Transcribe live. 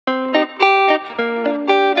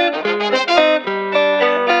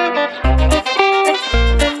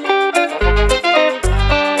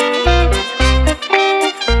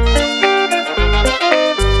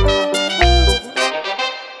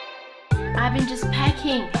I'm just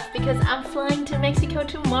packing because I'm flying to Mexico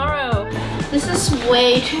tomorrow. This is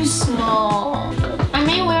way too small. I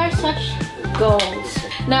mean, we're such goals.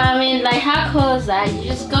 No, I mean, like, how cool is that? You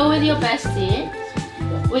just go with your bestie,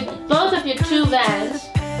 with both of your 2 vans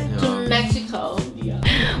to Mexico.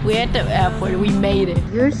 We're at the airport, we made it.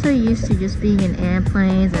 You're so used to just being in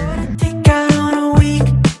airplanes and...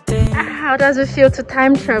 How does it feel to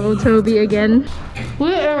time travel, Toby, again?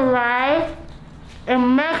 We arrived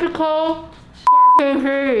in Mexico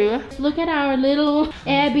City. Look at our little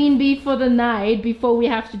Airbnb for the night before we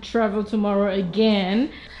have to travel tomorrow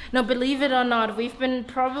again. No, believe it or not, we've been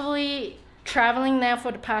probably traveling now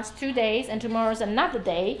for the past 2 days, and tomorrow's another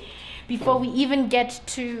day before we even get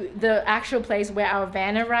to the actual place where our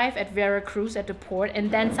van arrived at Cruz at the port,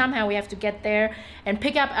 and then somehow we have to get there and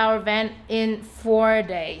pick up our van in 4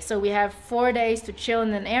 days. So we have 4 days to chill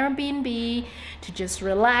in an Airbnb, to just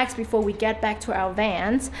relax before we get back to our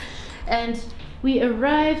vans. And we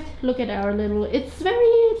arrived, look at our little, it's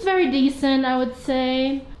very decent, I would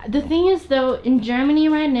say. The thing is though, in Germany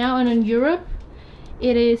right now and in Europe,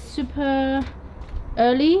 it is super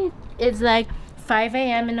early. It's like 5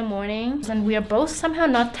 a.m. in the morning, and we are both somehow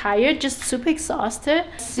not tired, just super exhausted.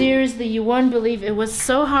 Seriously, you won't believe it was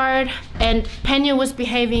so hard, and Pena was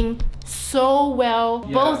behaving so well.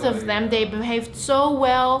 Both of them, they behaved so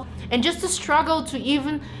well, and just the struggle to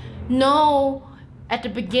even know at the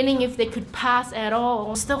beginning if they could pass at all. It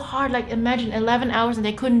was still hard. Like, imagine 11 hours and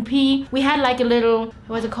they couldn't pee. We had like a little,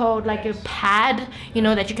 what's it called, like a pad, you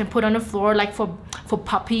know, that you can put on the floor, like for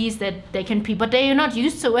puppies, that they can pee, but they are not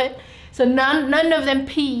used to it. So none of them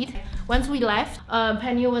peed. Once we left,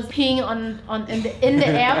 Pena was peeing in the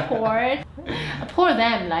airport. Poor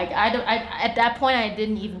them. Like, at that point I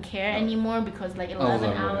didn't even care anymore, because like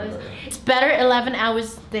 11 hours. It's better 11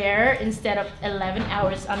 hours there instead of 11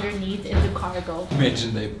 hours underneath in the cargo.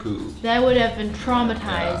 Imagine they poo. That would have been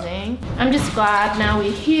traumatizing. Yeah. I'm just glad now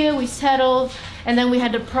we're here, we settled. And then we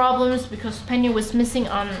had the problems because Pena was missing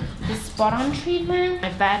on the spot-on treatment. I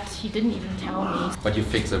bet he didn't even tell me. But you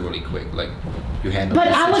fixed it really quick, like you handled But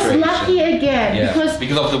the I was situation. lucky again, yeah,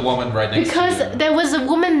 because of the woman right next to you. Because there was a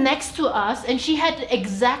woman next to us and she had the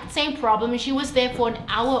exact same problem, and she was there for an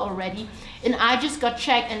hour already. And I just got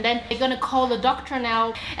checked, and then they're gonna call the doctor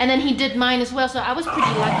now. And then he did mine as well, so I was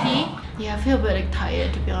pretty lucky. Yeah, I feel a bit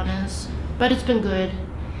tired, to be honest. But it's been good.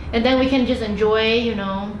 And then we can just enjoy, you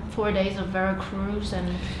know, 4 days of Veracruz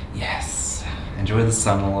and... Yes, enjoy the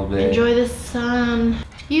sun a little bit. Enjoy the sun.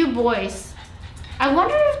 You boys, I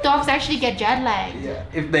wonder if dogs actually get jet lagged. Yeah,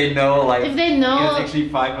 if they know, like... If they know... It's actually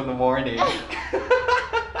 5 in the morning.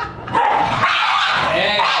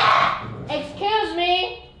 Excuse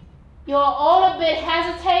me, you're all a bit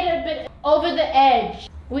hesitated, a bit over the edge.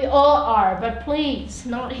 We all are, but please,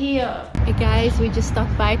 not here. Hey guys, we just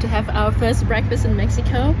stopped by to have our first breakfast in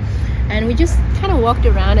Mexico, and we just kind of walked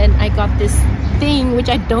around, and I got this thing which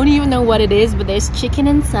I don't even know what it is, but there's chicken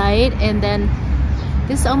inside, and then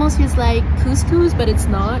this almost feels like couscous, but it's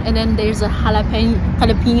not, and then there's a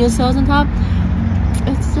jalapeno sauce on top.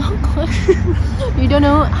 It's so good. You don't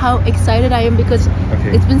know how excited I am, because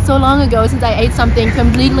it's been so long ago since I ate something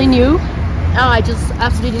completely new. Oh, I just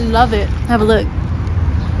absolutely love it. Have a look.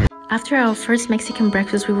 After our first Mexican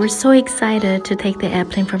breakfast, we were so excited to take the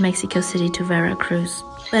airplane from Mexico City to Veracruz.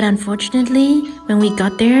 But unfortunately, when we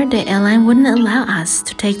got there, the airline wouldn't allow us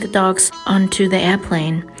to take the dogs onto the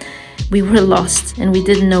airplane. We were lost and we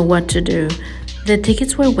didn't know what to do. The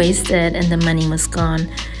tickets were wasted and the money was gone.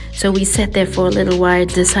 So we sat there for a little while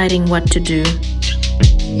deciding what to do.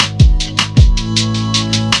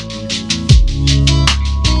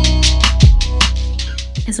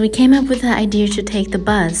 As we came up with the idea to take the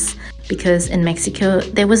bus, because in Mexico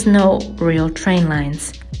there was no real train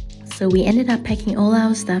lines. So we ended up packing all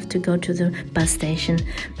our stuff to go to the bus station.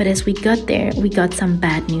 But as we got there, we got some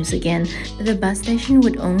bad news again. The bus station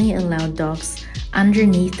would only allow dogs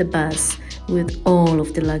underneath the bus with all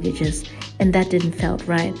of the luggages, and that didn't felt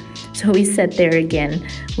right. So we sat there again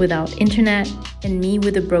without internet, and me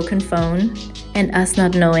with a broken phone, and us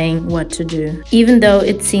not knowing what to do. Even though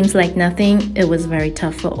it seems like nothing, it was very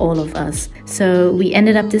tough for all of us. So we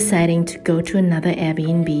ended up deciding to go to another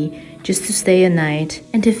Airbnb just to stay a night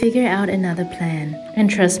and to figure out another plan. And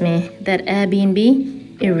trust me, that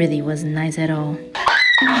Airbnb, it really wasn't nice at all.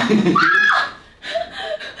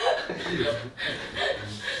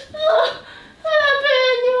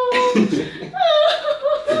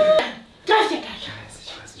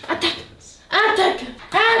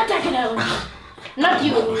 Not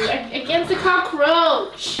you, against the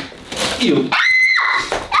cockroach. Ew.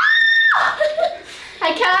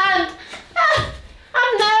 I can't.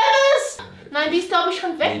 I'm nervous. Nein, die ist glaube ich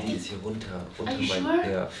schon weg. Die ist hier runter. Are you sure?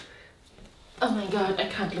 Ja. Oh my god, I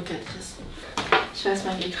can't look at this. Ich weiß,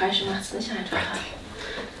 mein Gekreische macht es nicht einfacher.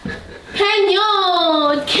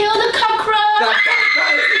 Penyo! Kill the cockroach!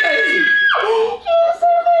 You're so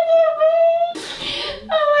funny,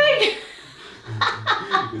 oh my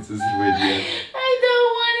god! Jetzt ist sie bei dir. I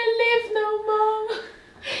don't want to live no more.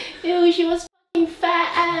 Ew, she was fucking fat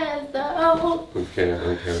ass though.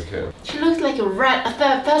 Okay. She looks like a rat.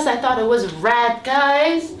 At first I thought it was a rat,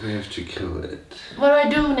 guys. We have to kill it. What do I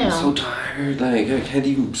do now? I'm so tired, like I can't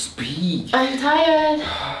even speak. I'm tired.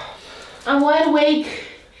 I'm wide awake.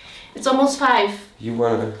 It's almost 5. You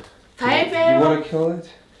wanna... 5 You a.m. wanna kill it?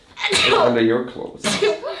 It's under your clothes.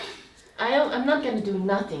 I'm not gonna do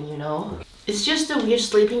nothing, you know. It's just a weird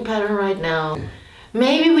sleeping pattern right now.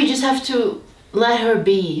 Maybe we just have to let her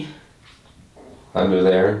be. Under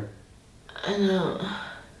there. I know.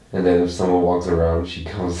 And then if someone walks around, she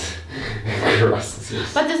comes across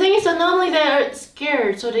this. But the thing is that normally they're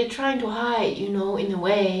scared, so they're trying to hide, you know, in a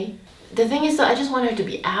way. The thing is that I just want her to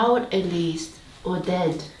be out at least, or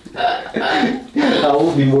dead. I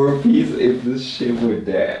would be more peace if this shit were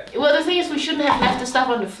dead. Well, the thing is we shouldn't have left the stuff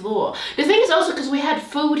on the floor. The thing is also because we had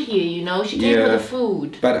food here, you know, she came for the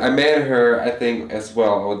food. But I met her, I think, as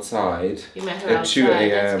well outside. You met her at outside, 2 a.m.,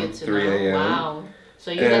 that's good to 3 know. a.m. Wow.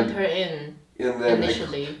 So you let her in and then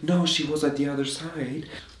initially. No, she was at the other side.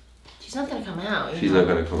 She's not gonna come out. She's not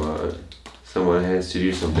gonna come out. Someone has to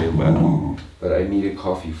do something about it. But I need a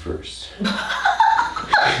coffee first.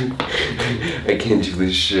 I can't do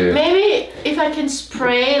this shit. Maybe if I can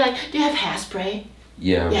spray, like, do you have hairspray?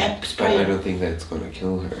 Yeah, spray. but I don't think that's gonna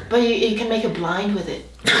kill her. But you can make her blind with it.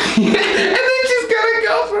 And then she's gonna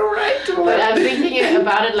go from right to left. But I'm thinking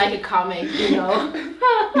about it like a comic, you know.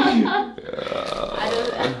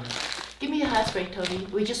 Give me a hairspray, Toby.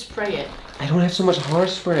 We just spray it. I don't have so much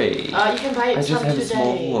hairspray. You can buy I some just have today. a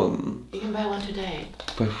small one. You can buy one today.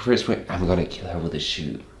 But first, wait, I'm gonna kill her with a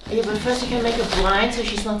shoe. Yeah, but first you can make her blind so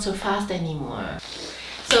she's not so fast anymore.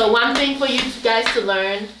 So one thing for you guys to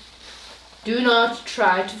learn: do not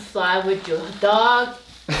try to fly with your dog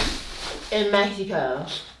in Mexico.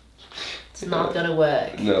 It's not gonna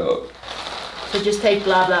work. No. So just take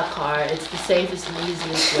BlaBlaCar. It's the safest and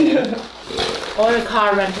easiest way. Or a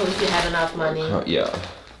car rental if you have enough money. Yeah,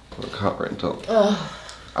 or a car rental. Ugh.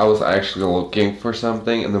 I was actually looking for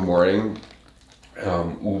something in the morning.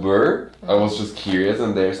 Uber. I was just curious,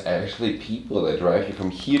 and there's actually people that drive you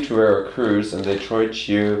from here to Cruz, and they charge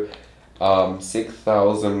you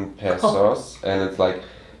 6,000 pesos, and it's like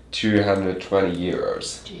 220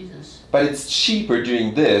 euros. Jesus. But it's cheaper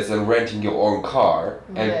doing this and renting your own car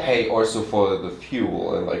and Yeah. pay also for the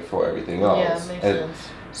fuel and like for everything else. Yeah, makes sense.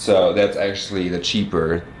 So that's actually the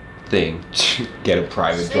cheaper thing to get a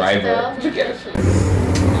private driver. To get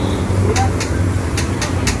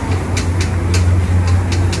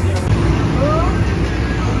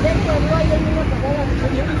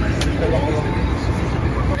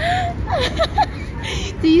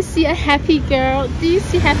Do you see a happy girl? Do you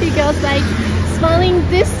see happy girls like smiling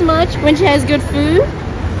this much when she has good food?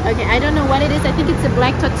 Okay, I don't know what it is. I think it's a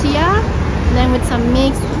black tortilla, and then with some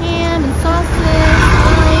mixed ham and sausage,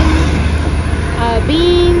 lime,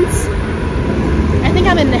 beans. I think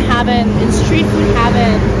I'm in heaven, in street food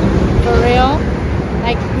heaven, for real.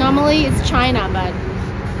 Like normally it's China, but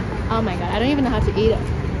oh my god, I don't even know how to eat it.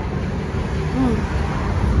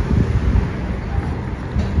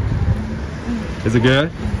 Is it good?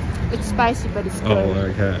 It's spicy, but it's good. Oh,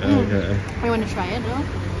 okay, okay. I want to try it, though.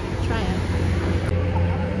 Try it.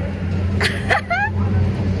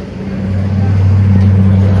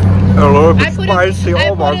 A little bit spicy.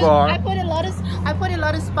 Oh my god. I put a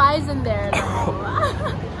lot of spice in there.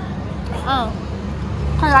 Oh,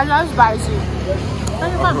 cause I love spicy.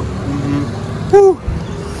 That's fun.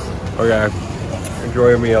 Okay. Enjoy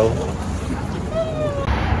your meal.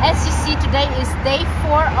 As you see, today is day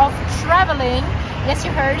 4 of traveling. Yes, you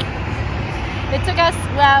heard. They took us.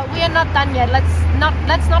 Well, we are not done yet.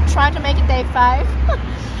 Let's not try to make it day 5.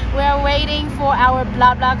 We are waiting for our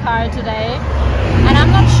BlaBlaCar today, and I'm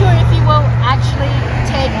not sure if he will actually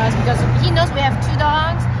take us because he knows we have 2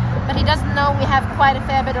 dogs, but he doesn't know we have quite a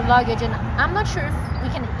fair bit of luggage, and I'm not sure if we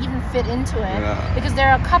can even fit into it because there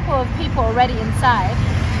are a couple of people already inside.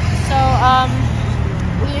 So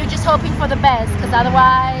we're just hoping for the best, because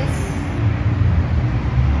otherwise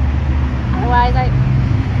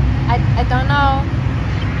I don't know.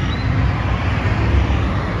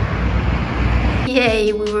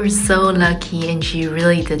 Yay, we were so lucky and she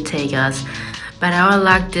really did take us. But our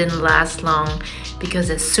luck didn't last long, because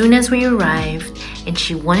as soon as we arrived and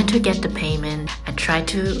she wanted to get the payment, I tried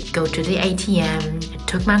to go to the ATM. It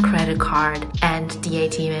took my credit card and the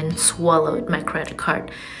ATM swallowed my credit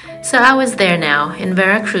card. So I was there now in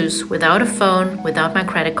Veracruz without a phone, without my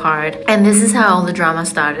credit card, and this is how all the drama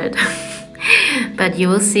started. But you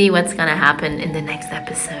will see what's gonna happen in the next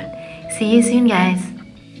episode. See you soon, guys.